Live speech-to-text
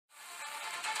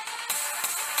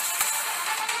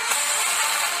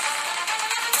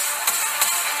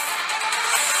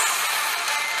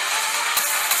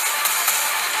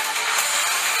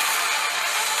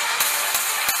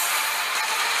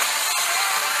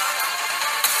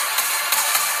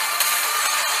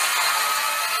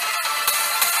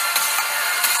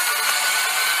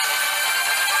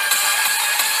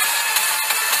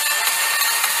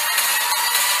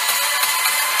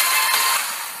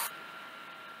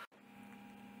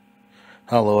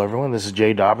Hello, everyone. This is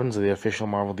Jay Dobbins of the official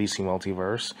Marvel DC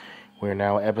Multiverse. We're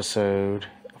now episode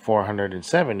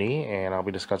 470, and I'll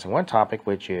be discussing one topic,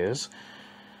 which is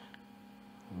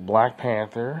Black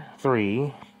Panther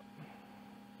 3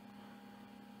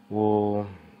 will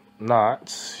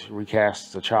not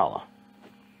recast T'Challa.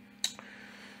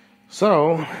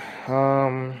 So,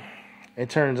 it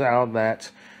turns out that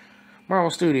Marvel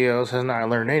Studios has not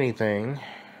learned anything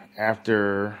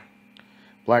after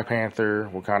Black Panther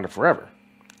Wakanda Forever.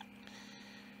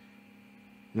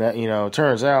 That, it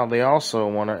turns out they also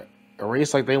want to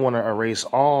erase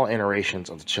all iterations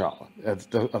of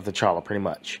T'Challa, pretty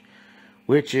much,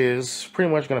 which is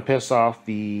pretty much going to piss off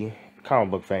the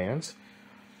comic book fans,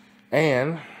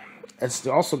 and it's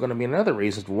also going to be another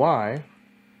reason why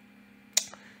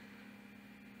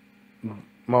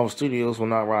Marvel Studios will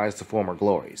not rise to former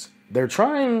glories. They're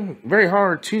trying very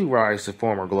hard to rise to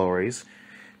former glories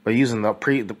by using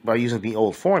the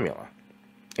old formula,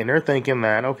 and they're thinking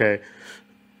that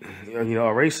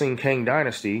erasing Kang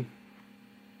Dynasty,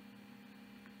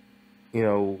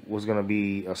 was going to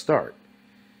be a start.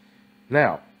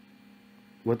 Now,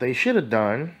 what they should have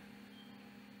done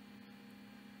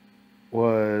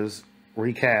was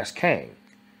recast Kang.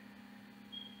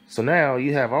 So now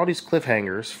you have all these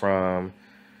cliffhangers from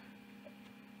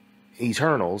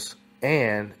Eternals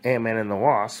and Ant-Man and the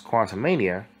Wasp,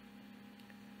 Quantumania.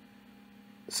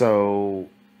 So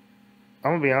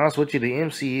I'm going to be honest with you, the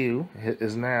MCU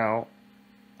is now,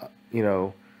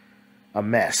 a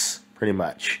mess, pretty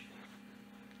much.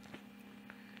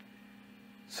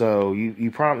 So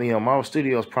Marvel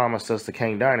Studios promised us the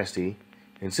Kang Dynasty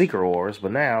in Secret Wars,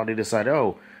 but now they decide,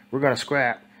 we're going to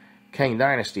scrap Kang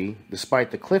Dynasty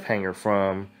despite the cliffhanger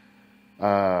from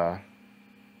Ant-Man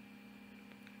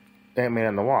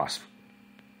and the Wasp.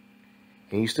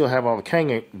 And you still have all the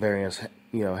Kang variants,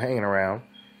 hanging around.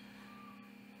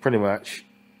 Pretty much.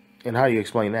 And how do you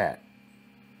explain that?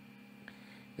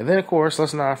 And then, of course,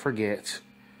 let's not forget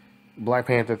Black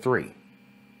Panther 3,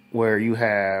 where you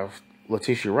have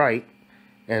Letitia Wright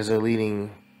as a leading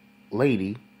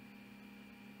lady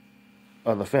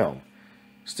of the film.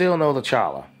 Still no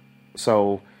T'Challa.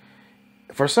 So,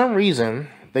 for some reason,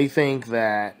 they think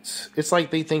that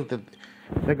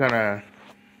they're gonna,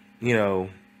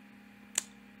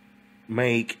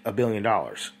 make $1 billion.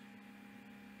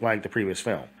 Like the previous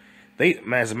film.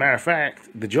 As a matter of fact,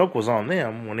 the joke was on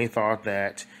them when they thought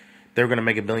that they were going to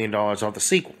make $1 billion off the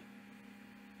sequel.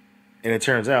 And it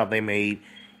turns out they made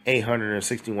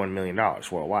 $861 million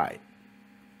worldwide.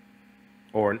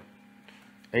 Or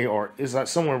is that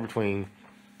somewhere between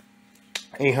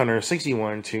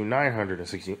 861 to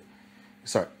 960?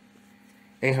 Sorry,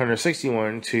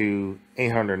 861 to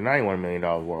 $891 million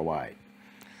worldwide.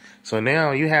 So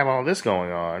now you have all this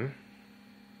going on.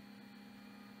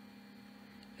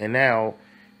 And now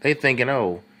they're thinking,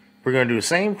 we're going to do the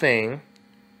same thing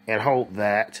and hope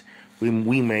that we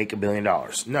make $1 billion.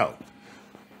 No.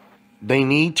 They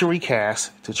need to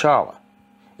recast T'Challa.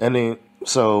 And then,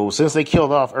 so since they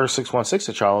killed off Earth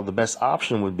 616 T'Challa, the best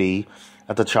option would be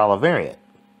a T'Challa variant.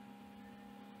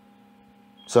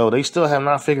 So they still have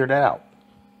not figured it out.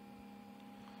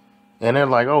 And they're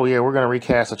like, we're going to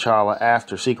recast T'Challa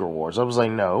after Secret Wars. I was like,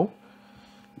 no,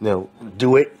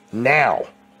 do it now.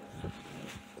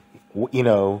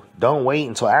 Don't wait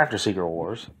until after Secret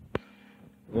Wars.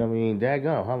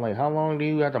 Daggone, how long do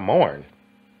you have to mourn?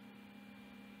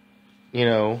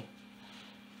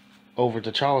 Over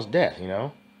T'Challa's death,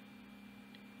 how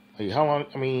long?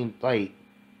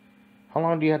 How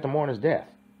long do you have to mourn his death?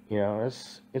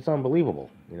 It's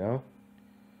unbelievable.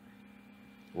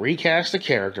 Recast the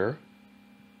character.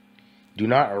 Do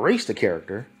not erase the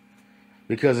character,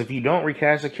 because if you don't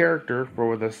recast the character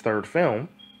for the third film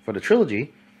for the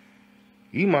trilogy,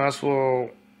 you might as well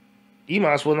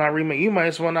not remake. You might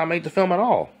as well not make the film at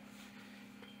all,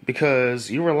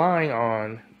 because you're relying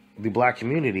on the black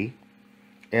community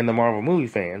and the Marvel movie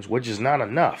fans, which is not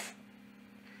enough.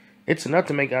 It's enough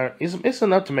to make. It's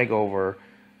enough to make over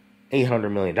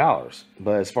 $800 million,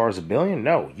 but as far as $1 billion,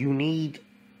 no. You need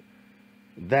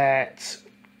that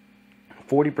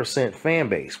 40% fan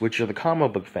base, which are the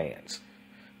comic book fans,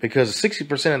 because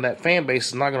 60% of that fan base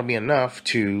is not going to be enough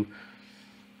to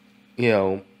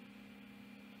make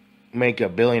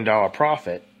 $1 billion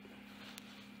profit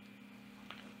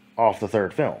off the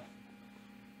third film.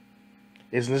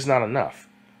 It's not enough.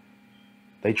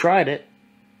 They tried it,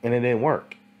 and it didn't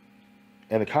work.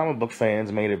 And the comic book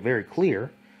fans made it very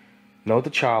clear, no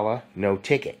T'Challa, no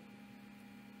ticket.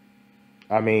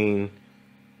 When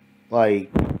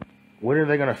are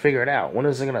they going to figure it out? When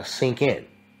is it going to sink in?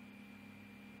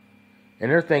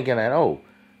 And they're thinking that,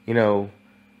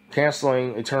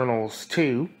 canceling Eternals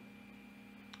 2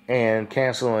 and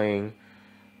canceling.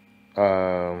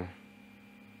 There's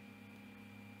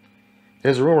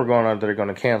a rumor going on that they're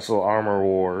going to cancel Armor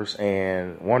Wars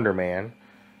and Wonder Man,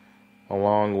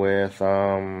 along with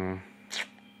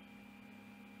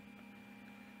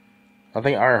I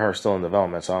think Ironheart's still in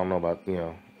development, so I don't know about, if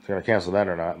they're going to cancel that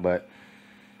or not. But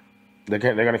they're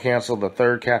going to cancel the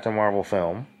third Captain Marvel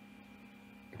film,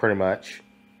 pretty much.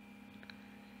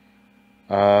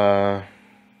 Who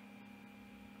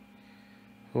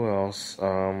else?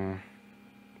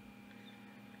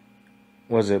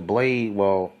 Was it Blade?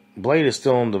 Well, Blade is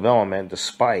still in development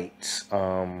despite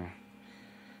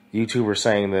YouTubers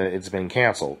saying that it's been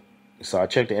canceled. So I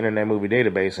checked the Internet Movie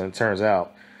Database, and it turns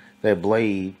out that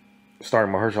Blade,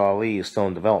 starring Mahershala Ali, is still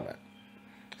in development.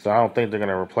 So I don't think they're going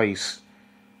to replace,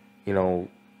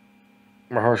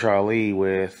 Mahershala Ali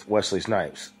with Wesley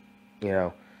Snipes.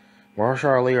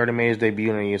 Mahershala Ali already made his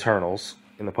debut in the Eternals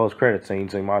in the post-credit scene,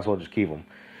 so you might as well just keep him.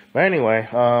 But anyway,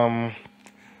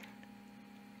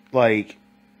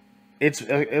 it's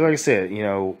like I said,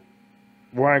 Ryan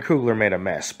Coogler made a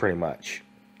mess pretty much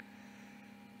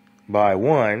by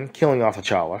 1, killing off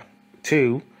T'Challa,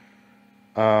 2,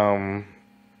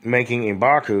 making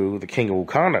M'Baku the king of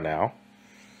Wakanda now,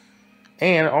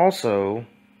 and also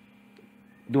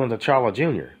doing T'Challa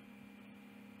Jr.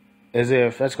 As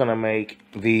if that's going to make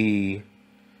the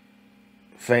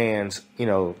fans,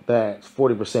 that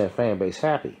 40% fan base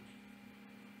happy.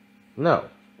 No.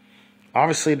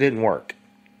 Obviously it didn't work.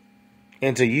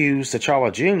 And to use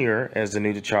T'Challa Jr. as the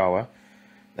new T'Challa,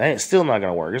 that's still not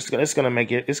going to work. It's going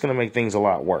to make things a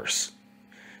lot worse.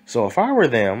 So if I were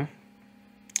them,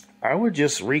 I would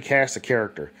just recast the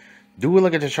character. Do it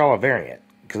like a T'Challa variant,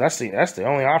 because that's the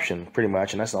only option, pretty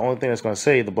much, and that's the only thing that's going to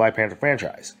save the Black Panther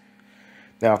franchise.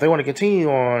 Now, if they want to continue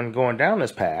on going down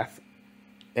this path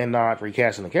and not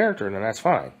recasting the character, then that's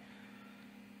fine.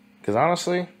 Because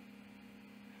honestly,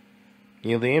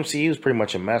 the MCU is pretty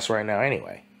much a mess right now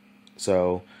anyway.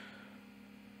 So,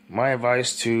 my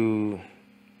advice to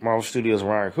Marvel Studios and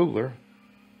Ryan Coogler,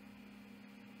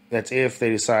 that's if they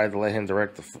decide to let him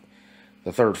direct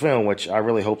the third film, which I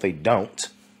really hope they don't,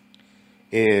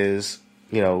 is,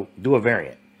 do a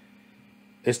variant.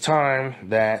 It's time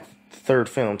that the third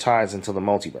film ties into the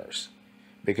multiverse.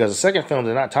 Because the second film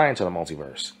did not tie into the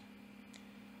multiverse.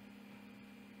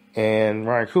 And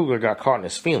Ryan Coogler got caught in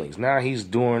his feelings. Now he's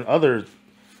doing other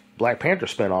Black Panther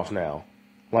spinoffs now.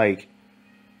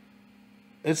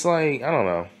 It's I don't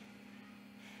know.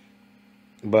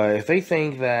 But if they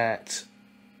think that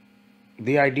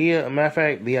the idea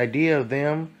of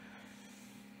them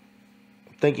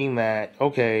thinking that,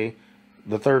 okay,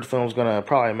 the third film's going to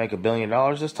probably make $1 billion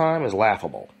this time is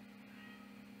laughable.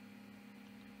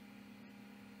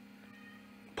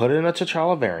 Put it in a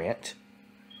T'Challa variant.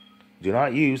 Do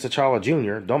not use T'Challa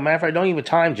Jr. Don't even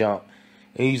time jump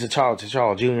and use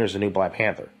T'Challa Jr. as the new Black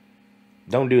Panther.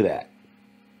 Don't do that.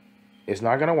 It's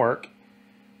not going to work,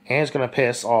 and it's going to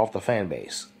piss off the fan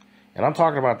base. And I'm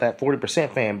talking about that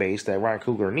 40% fan base that Ryan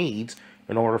Coogler needs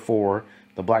in order for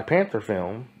the Black Panther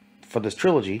film, for this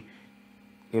trilogy,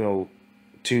 to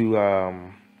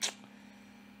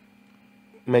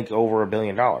make over $1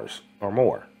 billion or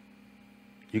more.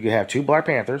 You could have 2 Black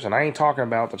Panthers, and I ain't talking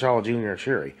about T'Challa Jr. and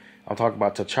Shuri. I'm talking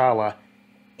about T'Challa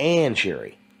and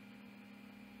Shuri.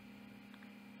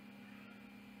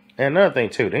 And another thing,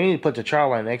 too, they need to put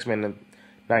T'Challa in X-Men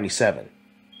 97.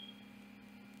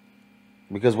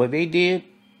 Because what they did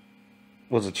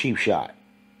was a cheap shot.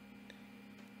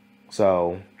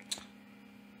 So,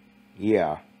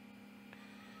 yeah.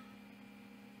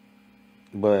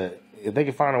 But if they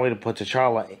can find a way to put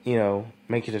T'Challa,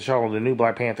 make it T'Challa the new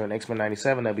Black Panther in X-Men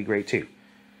 97, that'd be great, too.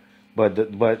 But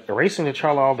erasing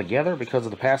T'Challa altogether because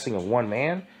of the passing of one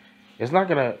man, it's not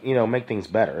going to, make things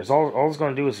better. All it's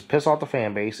going to do is piss off the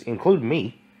fan base, including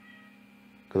me.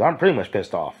 Because I'm pretty much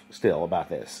pissed off still about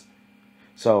this.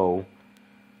 So,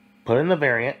 put in the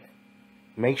variant.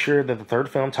 Make sure that the third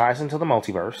film ties into the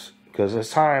multiverse. Because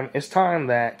it's time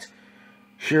that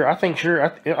I think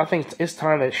it's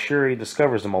time that Shuri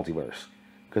discovers the multiverse.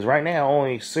 Because right now,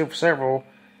 only several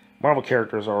Marvel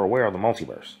characters are aware of the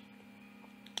multiverse.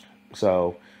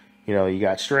 So, you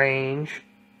got Strange,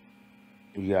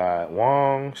 you got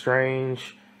Wong,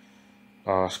 Strange,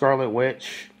 Scarlet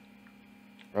Witch,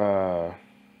 who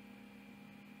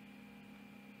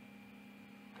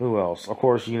else? Of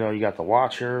course, you got the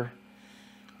Watcher,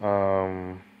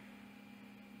 I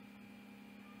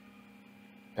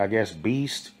guess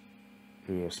Beast,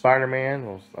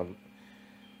 Spider-Man.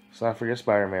 So I forget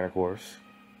Spider-Man, of course.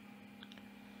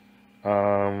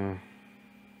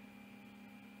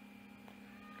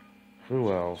 Who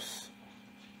else?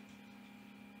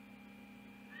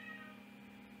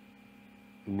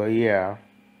 But yeah,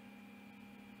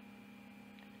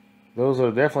 those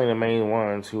are definitely the main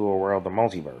ones who are aware of the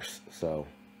multiverse. So,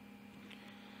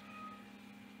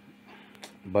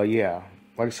 but yeah,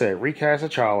 like I said, recast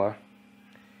T'Challa,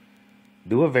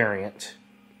 do a variant.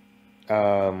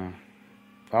 I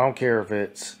don't care if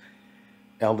it's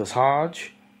Eldest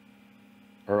Hodge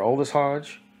or Oldest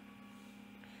Hodge.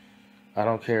 I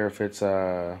don't care if it's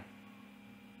John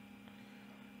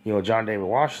David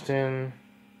Washington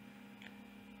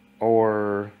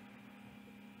or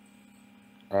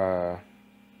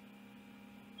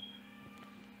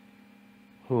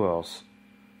who else?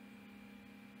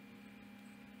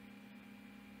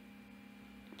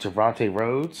 Javante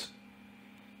Rhodes.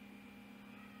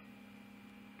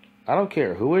 I don't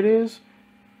care who it is.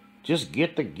 Just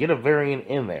get a variant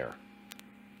in there.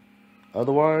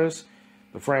 Otherwise,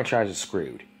 the franchise is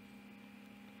screwed.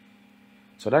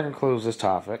 So that concludes this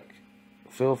topic.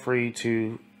 Feel free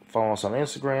to follow us on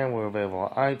Instagram. We're available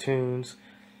on iTunes,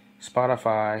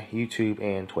 Spotify, YouTube,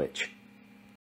 and Twitch.